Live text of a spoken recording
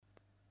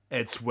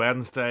It's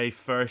Wednesday,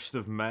 1st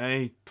of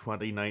May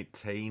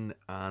 2019,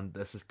 and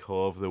this is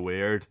Call of the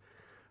Weird,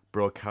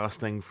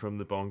 broadcasting from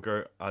the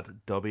bunker at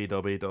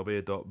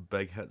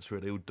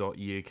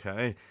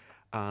www.bighitsradio.uk.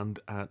 And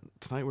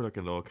tonight we're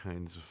looking at all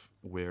kinds of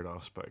weird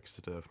aspects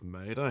to do with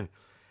May Day.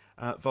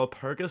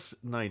 Walpurgis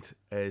Night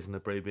is an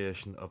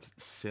abbreviation of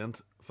Saint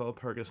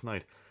Walpurgis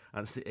Night,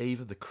 and it's the eve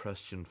of the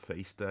Christian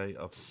feast day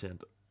of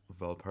Saint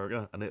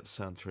Walpurga, an 8th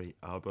century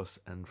abbess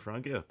in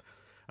Francia,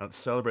 and it's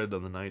celebrated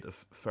on the night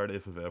of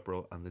 30th of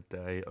April and the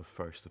day of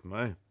 1st of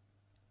May.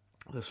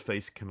 This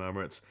feast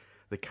commemorates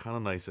the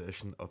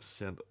canonisation of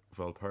Saint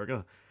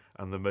Walpurga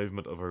and the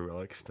movement of her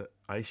relics to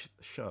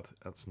Eichstätt,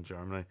 that's in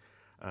Germany,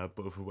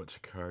 both of which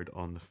occurred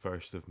on the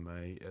 1st of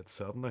May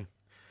 870.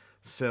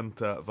 Saint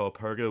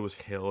Walpurga was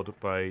hailed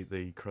by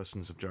the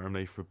Christians of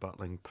Germany for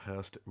battling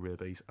pest,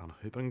 rabies, and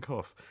whooping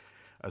cough,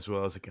 as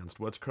well as against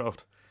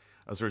witchcraft.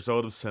 As a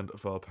result of Saint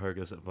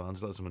Walpurga's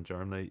evangelism in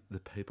Germany, the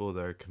people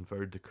there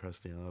converted to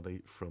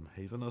Christianity from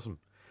heathenism.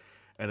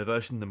 In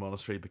addition, the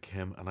monastery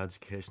became an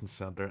education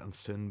centre and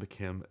soon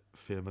became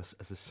famous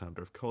as a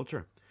centre of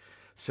culture.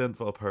 Saint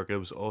Walpurga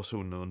was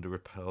also known to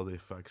repel the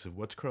effects of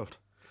witchcraft.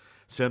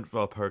 Saint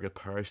Walpurga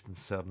perished in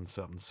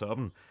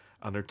 777,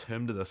 and her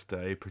tomb to this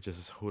day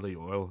produces holy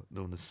oil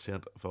known as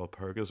Saint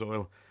Walpurga's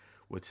oil,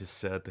 which is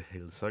said to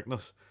heal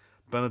sickness.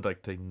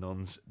 Benedictine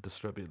nuns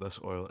distribute this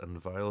oil in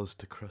vials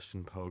to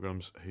Christian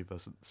pilgrims who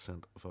visit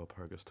St.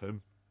 Walpurga's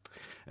tomb.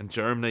 In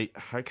Germany,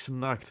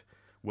 Hexennacht,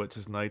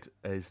 Witches' Night,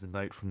 is the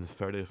night from the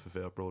 30th of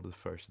April to the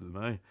 1st of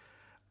May,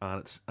 and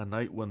it's a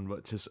night when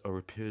witches are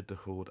reputed to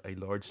hold a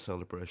large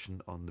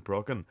celebration on the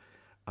Brocken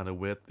and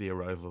await the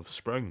arrival of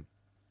spring.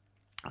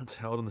 It's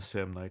held on the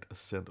same night as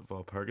St.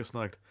 Walpurgis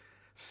Night,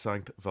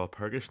 Sankt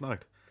Walpurgis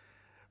Night.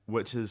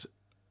 Witches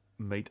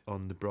meet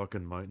on the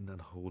Brocken mountain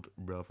and hold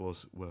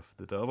revels with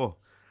the devil.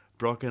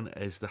 Brocken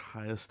is the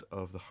highest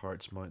of the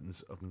Harz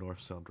mountains of north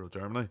central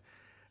Germany.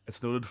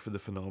 It's noted for the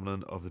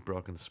phenomenon of the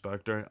Brocken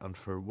spectre and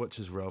for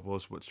witches'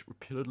 revels which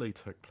reputedly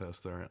took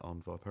place there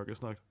on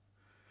Walpurgis Night.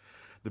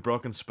 The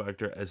Brocken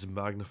spectre is a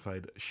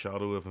magnified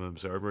shadow of an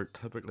observer,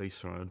 typically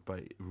surrounded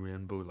by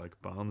rainbow-like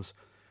bands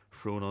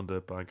thrown onto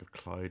a bank of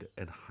cloud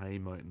in high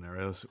mountain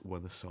areas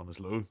when the sun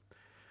is low.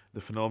 The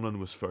phenomenon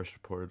was first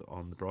reported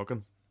on the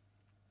Brocken.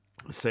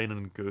 The scene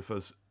in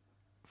Goethe's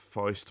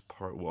Faust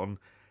Part 1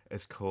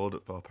 is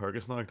called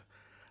Walpurgisnacht,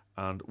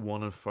 and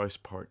one in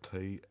Faust Part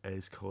 2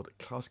 is called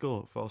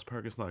Classical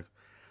Walpurgisnacht.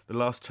 The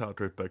last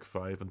chapter of Book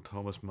 5 in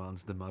Thomas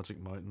Mann's The Magic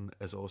Mountain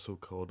is also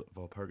called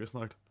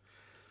Walpurgisnacht.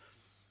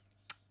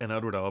 In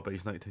Edward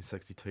Albee's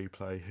 1962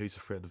 play Who's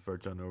Afraid of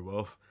Virginia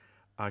Woolf,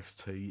 Act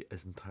 2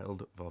 is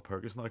entitled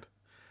Walpurgisnacht.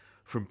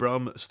 From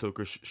Bram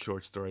Stoker's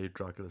short story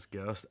Dracula's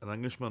Guest, an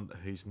Englishman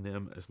whose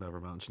name is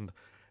never mentioned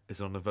is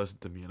on a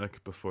visit to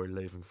Munich before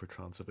leaving for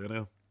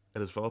Transylvania.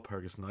 It is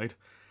Walpurgis Night,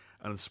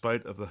 and in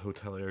spite of the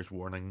hotelier's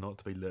warning not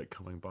to be late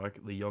coming back,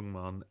 the young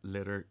man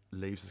later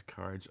leaves his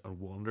carriage and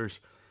wanders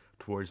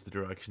towards the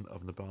direction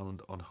of an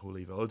abandoned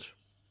unholy village.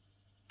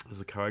 As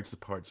the carriage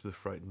departs with a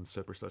frightened and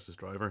superstitious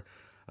driver,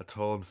 a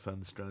tall and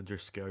thin stranger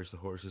scares the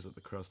horses at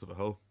the crest of a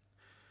hill.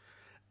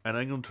 In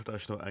England,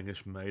 traditional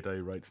English May Day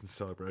rites and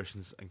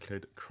celebrations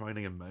include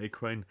crowning a May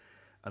Queen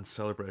and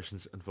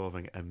celebrations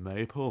involving a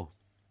maypole,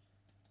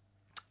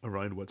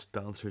 around which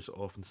dancers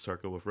often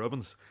circle with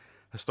ribbons.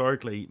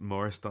 Historically,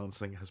 Morris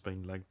dancing has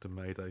been linked to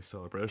May Day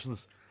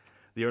celebrations.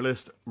 The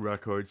earliest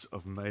records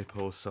of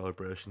maypole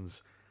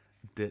celebrations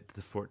date to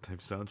the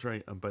 14th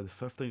century, and by the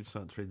 15th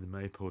century, the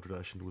maypole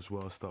tradition was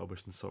well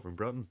established in southern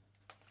Britain.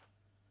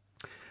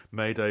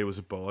 May Day was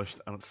abolished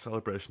and its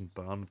celebration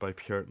banned by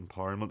Puritan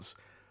parliaments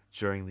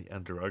during the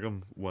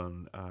interregnum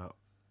when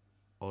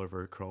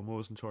Oliver Cromwell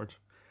was in charge,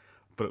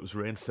 but it was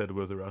reinstated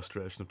with the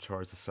restoration of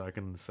Charles II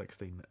in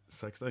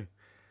 1660.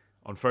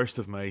 On 1st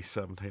of May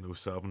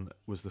 1707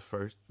 was the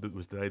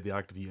day the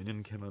Act of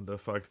Union came into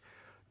effect,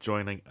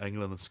 joining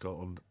England and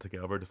Scotland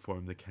together to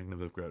form the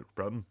Kingdom of Great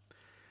Britain.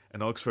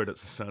 In Oxford,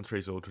 it's a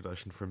centuries-old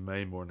tradition for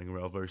May morning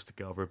revellers to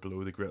gather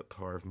below the Great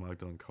Tower of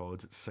Magdalen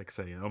College at 6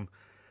 a.m.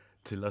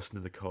 to listen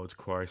to the college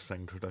choir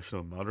sing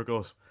traditional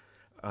madrigals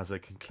as a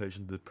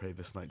conclusion to the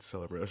previous night's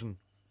celebration.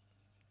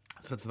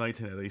 Since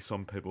 1980,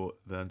 some people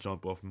then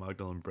jump off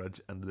Magdalen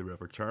Bridge into the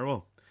River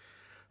Cherwell.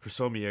 For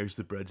some years,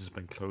 the bridge has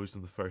been closed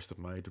on the 1st of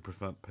May to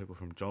prevent people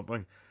from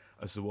jumping,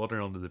 as the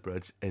water under the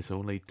bridge is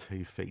only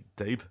 2 feet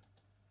deep,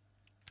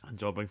 and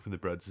jumping from the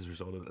bridge has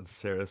resulted in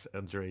serious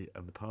injury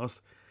in the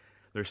past.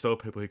 There are still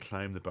people who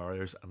climb the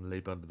barriers and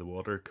leap into the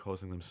water,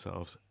 causing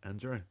themselves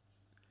injury.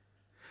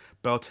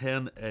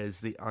 Beltane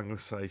is the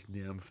anglicised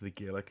name for the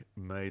Gaelic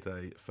May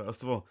Day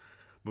festival.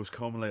 Most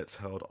commonly it's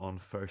held on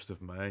 1st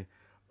of May,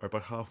 or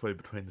about halfway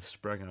between the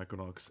spring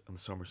equinox and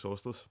the summer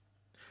solstice.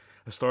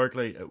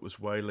 Historically, it was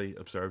widely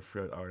observed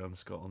throughout Ireland,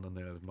 Scotland and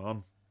the Isle of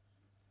Man.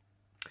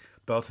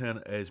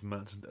 Beltane is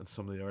mentioned in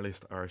some of the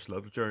earliest Irish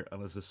literature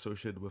and is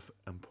associated with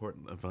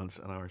important events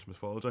in Irish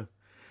mythology.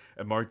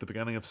 It marked the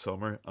beginning of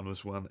summer and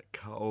was when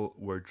cattle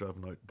were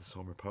driven out to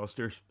summer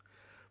pastures.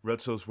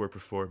 Rituals were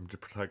performed to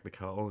protect the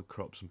cattle,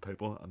 crops and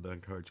people and to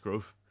encourage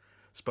growth.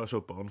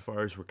 Special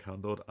bonfires were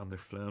kindled, and their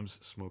flames,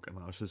 smoke, and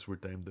ashes were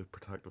deemed the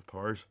protective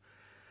powers.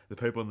 The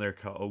people in their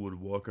cattle would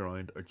walk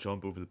around or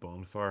jump over the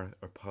bonfire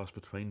or pass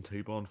between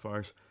two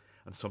bonfires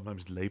and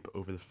sometimes leap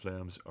over the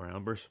flames or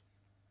embers.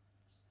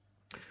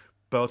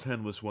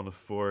 Beltane was one of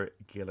four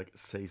Gaelic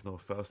seasonal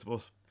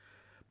festivals.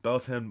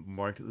 Beltane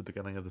marked the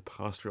beginning of the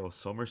pastoral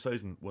summer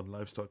season when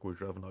livestock were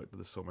driven out to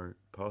the summer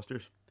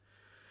pastures.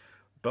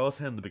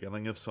 Beltane, the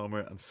beginning of summer,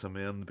 and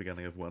Samhain, the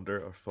beginning of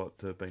winter, are thought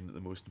to have been the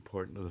most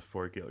important of the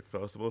four Gaelic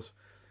festivals.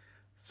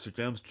 Sir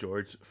James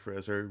George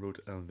Fraser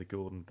wrote in The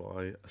Golden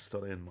Bough, A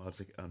Study in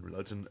Magic and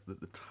Religion, that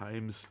the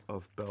times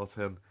of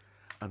Beltane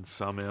and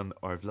Samhain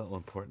are of little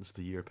importance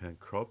to European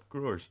crop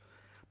growers,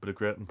 but of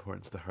great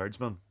importance to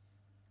herdsmen.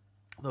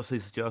 Thus, he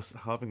suggests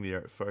having the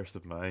year 1st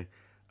of May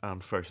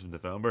and 1st of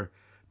November,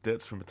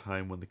 dates from a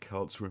time when the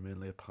Celts were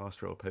mainly a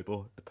pastoral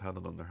people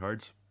dependent on their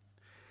herds.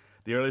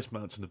 The earliest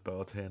mention of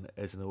Beltane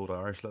is in Old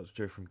Irish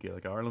literature from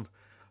Gaelic Ireland.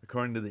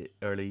 According to the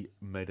early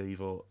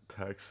medieval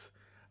texts,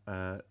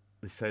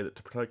 they say that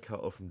to protect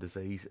cattle from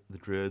disease, the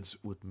Druids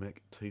would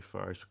make two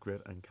fires with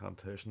great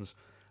incantations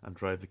and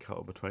drive the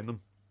cattle between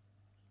them.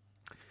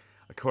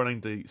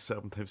 According to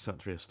 17th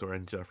century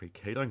historian Geoffrey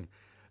Keating,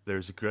 there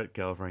is a great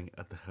gathering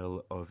at the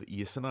hill of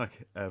Uisannach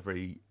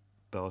every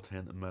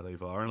Beltane in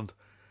medieval Ireland,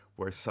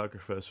 where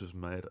sacrifice was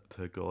made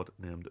to a god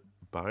named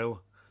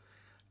Baal.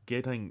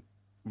 Keating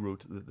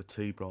wrote that the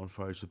two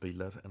bonfires would be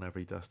lit in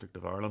every district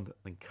of Ireland,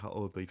 and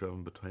cattle would be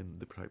driven between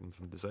to protect them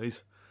from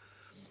disease.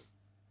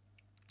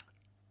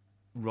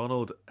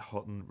 Ronald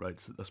Hutton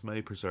writes that this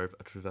may preserve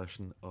a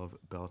tradition of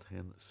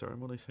Beltane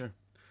ceremonies here.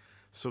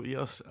 So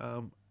yes,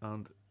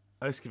 and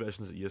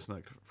excavations at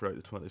Uisannach throughout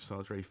the 20th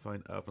century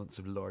found evidence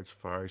of large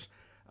fires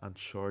and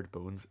charred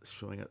bones,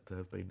 showing it to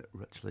have been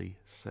richly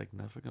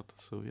significant.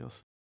 So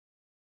yes.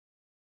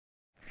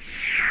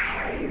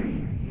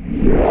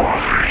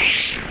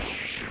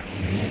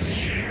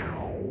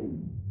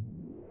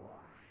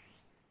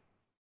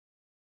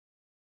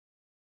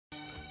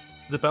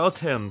 The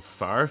Beltane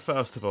Fire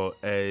Festival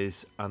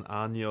is an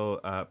annual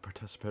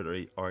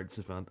participatory arts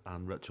event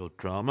and ritual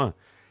drama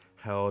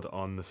held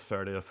on the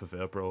 30th of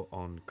April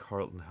on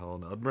Carlton Hill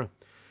in Edinburgh.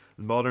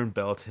 The modern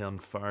Beltane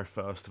Fire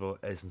Festival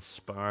is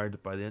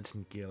inspired by the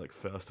ancient Gaelic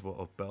festival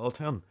of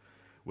Beltane,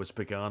 which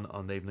began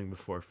on the evening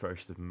before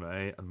 1st of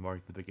May and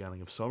marked the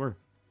beginning of summer.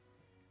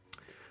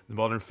 The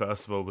modern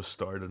festival was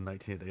started in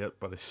 1988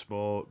 by a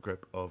small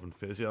group of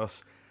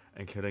enthusiasts,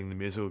 including the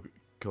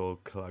musical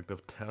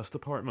collective Test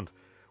Department,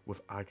 with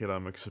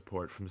academic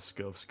support from the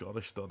School of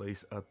Scottish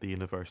Studies at the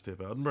University of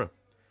Edinburgh.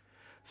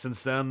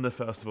 Since then, the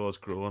festival has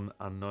grown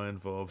and now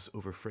involves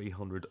over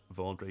 300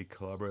 voluntary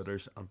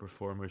collaborators and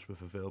performers,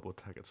 with available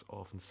tickets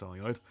often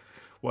selling out.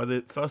 While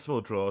the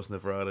festival draws on a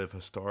variety of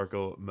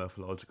historical,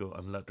 mythological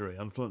and literary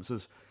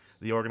influences,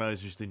 the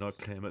organisers do not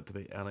claim it to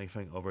be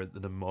anything other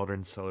than a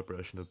modern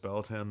celebration of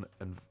Beltane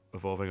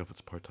involving of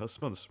its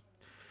participants.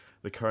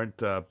 The current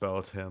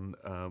Beltane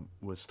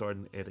was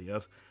started in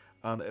 88,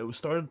 and it was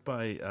started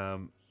by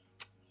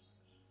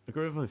a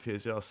group of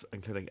enthusiasts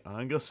including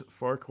Angus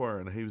Farquhar,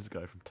 and he was the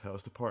guy from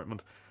Test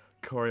Department,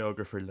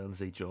 choreographer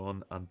Lindsay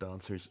John, and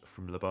dancers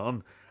from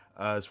Laban,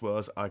 as well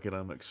as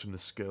academics from the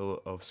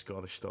School of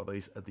Scottish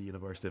Studies at the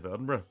University of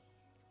Edinburgh.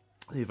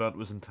 The event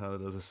was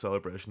intended as a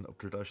celebration of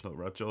traditional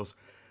rituals,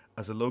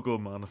 as a local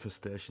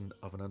manifestation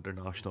of an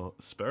international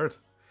spirit.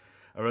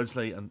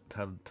 Originally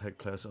intended to take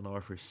place on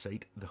Arthur's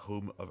Seat, the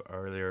home of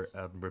earlier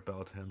Edinburgh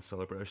Beltane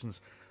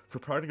celebrations, for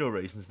practical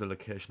reasons the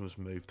location was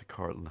moved to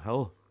Carlton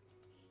Hill.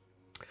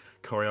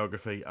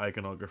 Choreography,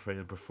 iconography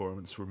and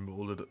performance were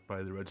moulded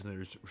by the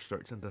originators'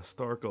 research into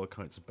historical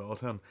accounts of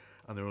Beltane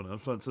and their own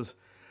influences.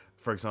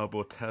 For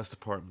example, Test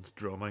Department's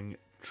drumming,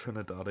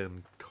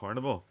 Trinidadian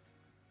carnival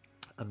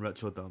and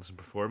ritual dance and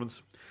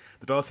performance.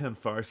 The Beltane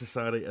Fire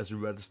Society is a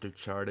registered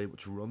charity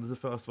which runs the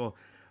festival,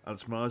 and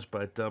it's managed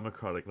by a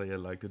democratically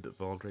elected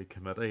voluntary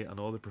committee, and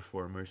all the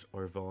performers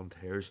are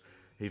volunteers,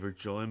 either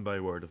joined by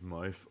word of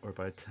mouth or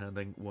by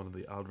attending one of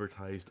the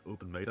advertised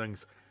open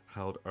meetings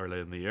held early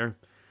in the year.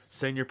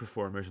 Senior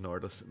performers and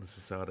artists in the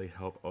society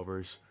help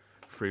others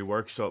through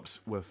workshops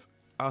with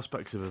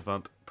aspects of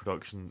event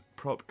production,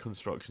 prop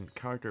construction,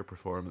 character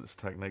performance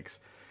techniques,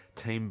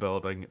 team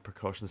building,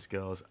 percussion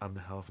skills, and the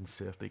health and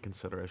safety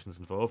considerations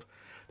involved.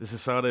 The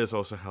society has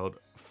also held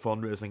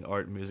fundraising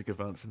art and music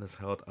events and has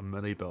held a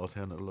mini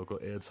Beltane at a local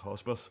AIDS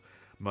hospice,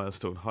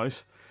 Milestone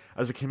House.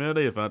 As a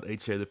community event,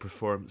 each year the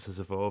performance has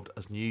evolved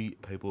as new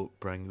people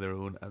bring their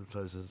own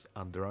influences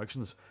and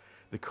directions.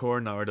 The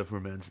core narrative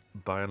remains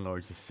by and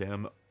large the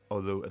same,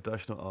 although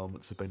additional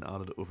elements have been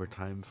added over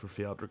time for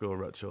theatrical,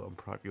 ritual and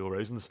practical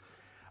reasons.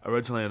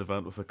 Originally an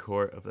event with a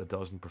core of a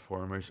dozen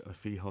performers and a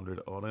few hundred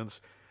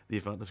audience, the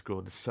event has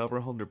grown to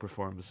several hundred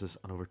performances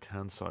and over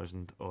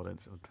 10,000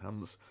 audience in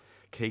attendance.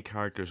 Key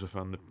characters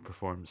within the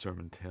performance are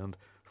maintained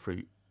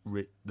through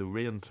the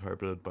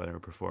reinterpreted by our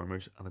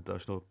performers, and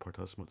additional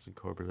participants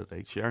incorporated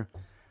each year.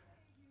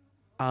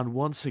 And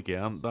once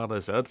again, that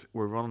is it.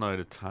 We're running out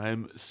of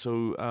time,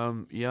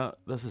 so yeah,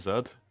 this is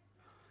it.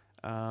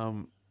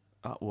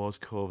 That was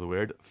Call of the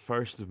Weird.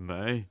 1st of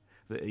May,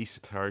 the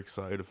esoteric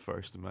side of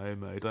 1st of May,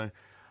 May Day.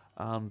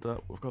 And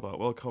we've got that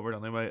well covered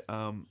anyway.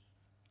 And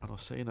I'll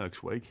see you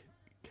next week.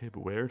 Keep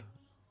it weird.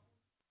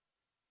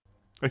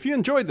 If you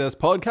enjoyed this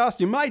podcast,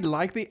 you might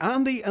like the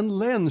Andy and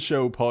Len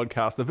Show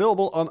podcast,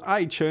 available on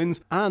iTunes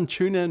and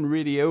TuneIn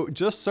Radio.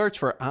 Just search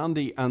for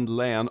Andy and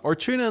Len, or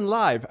tune in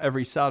live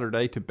every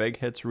Saturday to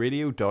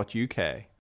bighitsradio.uk.